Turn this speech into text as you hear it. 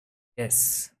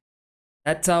Yes.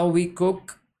 That's how we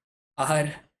cook our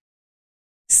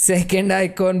second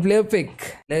icon player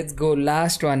pick. Let's go.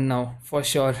 Last one now, for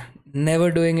sure. Never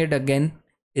doing it again.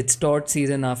 It's TOTS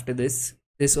season after this.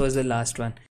 This was the last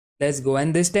one. Let's go.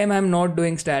 And this time I'm not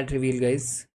doing stat reveal,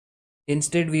 guys.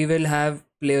 Instead, we will have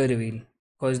player reveal.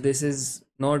 Because this is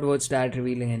not worth stat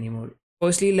revealing anymore.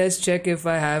 Firstly, let's check if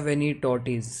I have any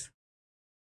TOTS.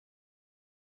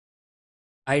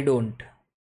 I don't.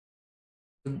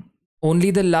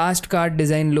 Only the last card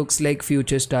design looks like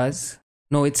Future Stars.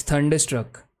 No, it's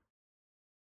Thunderstruck.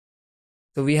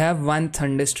 So we have one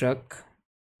Thunderstruck.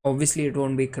 Obviously, it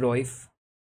won't be Cruyff.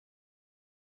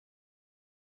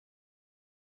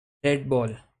 Red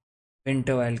Ball.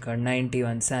 Winter Wildcard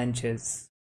 91 Sanchez.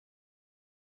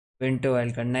 Winter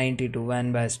Wildcard 92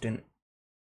 Van Basten.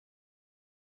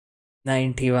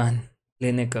 91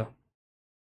 Lineker.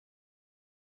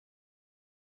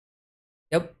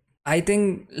 Yep, I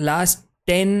think last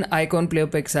 10 icon player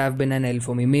picks have been an L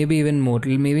for me. Maybe even more.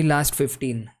 Maybe last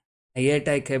 15. Yet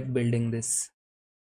I kept building this.